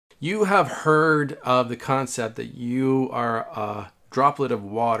You have heard of the concept that you are a droplet of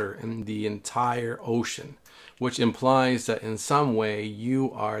water in the entire ocean, which implies that in some way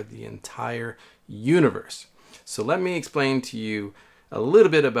you are the entire universe. So let me explain to you a little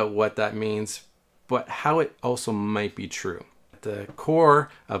bit about what that means, but how it also might be true. At the core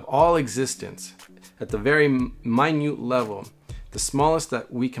of all existence, at the very minute level, the smallest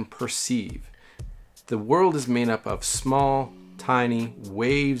that we can perceive, the world is made up of small, tiny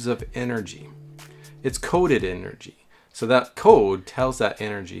waves of energy. It's coded energy. So that code tells that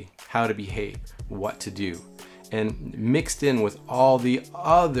energy how to behave, what to do. And mixed in with all the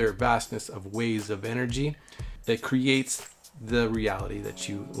other vastness of waves of energy, it creates the reality that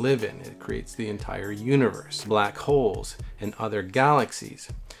you live in. It creates the entire universe. Black holes and other galaxies,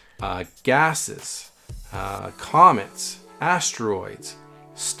 gases, comets, asteroids,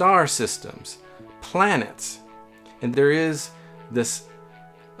 star systems, planets. And there is this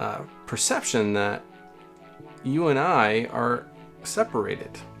perception that you and I are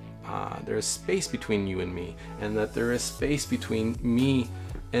separated. There is space between you and me, and that there is space between me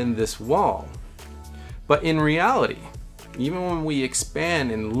and this wall. But in reality, even when we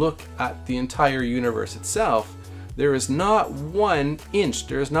expand and look at the entire universe itself, there is not 1 inch,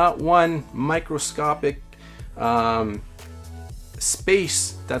 there is not one microscopic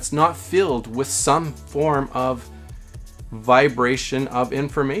space that's not filled with some form of vibration of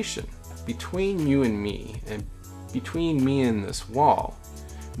information. Between you and me, and between me and this wall,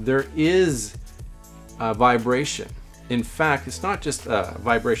 there is a vibration. In fact, it's not just a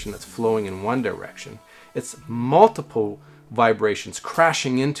vibration that's flowing in one direction. It's multiple vibrations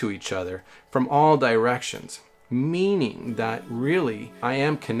crashing into each other from all directions, meaning that really I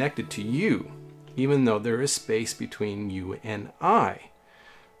am connected to you, even though there is space between you and I.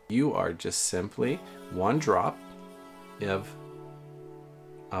 You are just simply one drop of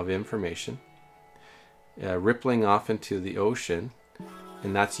information rippling off into the ocean,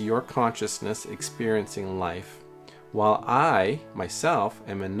 and that's your consciousness experiencing life, while I myself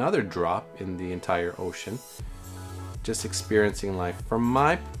am another drop in the entire ocean, just experiencing life from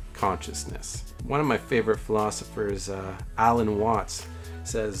my consciousness. One of my favorite philosophers, Alan Watts,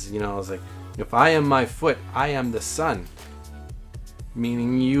 says, it's like, if I am my foot, I am the sun.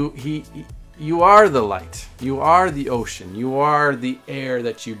 Meaning you are the light, you are the ocean, you are the air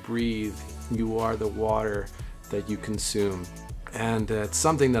that you breathe, you are the water that you consume. And it's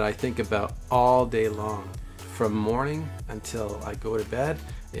something that I think about all day long. From morning until I go to bed,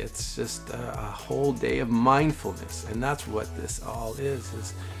 it's just a whole day of mindfulness. And that's what this all is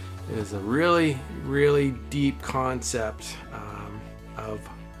a really, really deep concept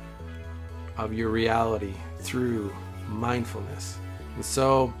of your reality through mindfulness. And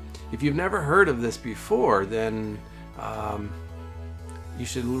so if you've never heard of this before, then you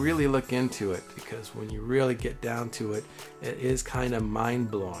should really look into it, because when you really get down to it, it is kind of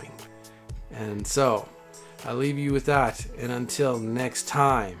mind-blowing. And so I'll leave you with that, and until next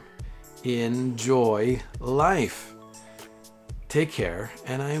time, enjoy life. Take care,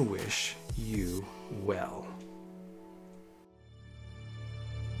 and I wish you well.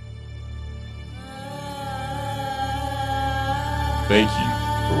 Thank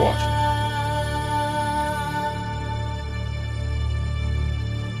you for watching.